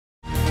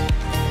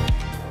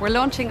We're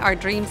launching our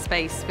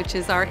DreamSpace, which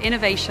is our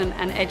innovation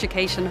and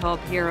education hub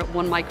here at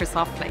One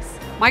Microsoft Place.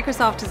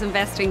 Microsoft is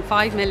investing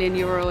 €5 million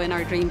in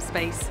our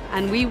DreamSpace,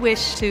 and we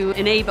wish to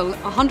enable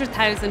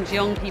 100,000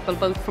 young people,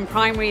 both from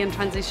primary and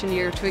transition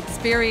year, to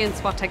experience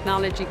what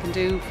technology can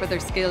do for their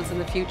skills in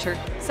the future.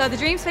 So the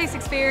DreamSpace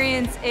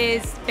experience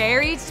is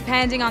varied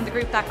depending on the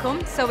group that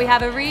comes. So we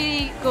have a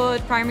really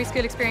good primary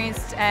school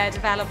experience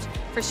developed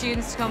for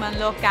students to come and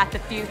look at the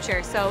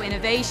future. So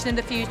innovation in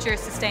the future,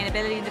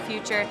 sustainability in the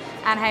future,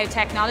 and how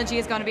technology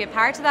is going to be a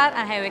part of that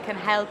and how it can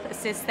help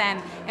assist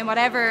them in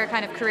whatever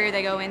kind of career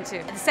they go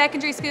into. The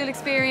secondary school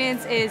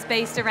experience is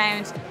based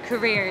around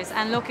careers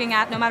and looking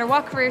at no matter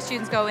what career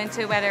students go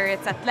into, whether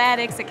it's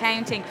athletics,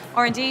 accounting,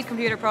 or indeed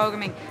computer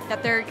programming,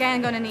 that they're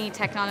again going to need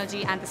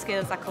technology and the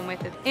skills that come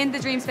with it. In the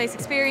DreamSpace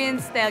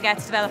experience, they'll get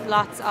to develop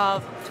lots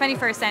of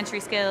 21st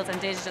century skills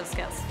and digital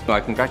skills. I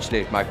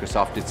congratulate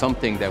Microsoft. It's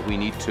something that we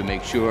need to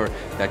make sure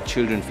that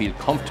children feel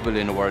comfortable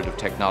in a world of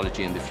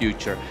technology in the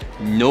future,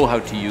 know how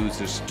to use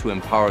it to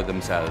empower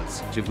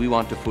themselves. If we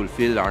want to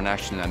fulfill our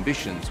national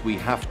ambitions, we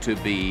have to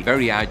be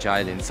very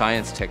agile in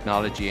science,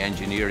 technology,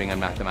 engineering and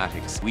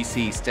mathematics. We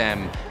see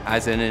STEM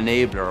as an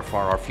enabler for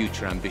our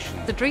future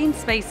ambitions. The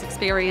DreamSpace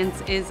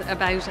experience is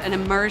about an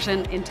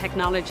immersion in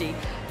technology,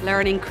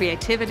 learning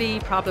creativity,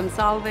 problem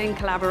solving,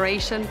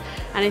 collaboration,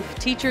 and if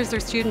teachers or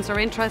students are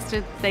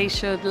interested, they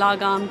should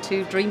log on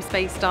to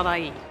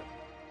dreamspace.ie.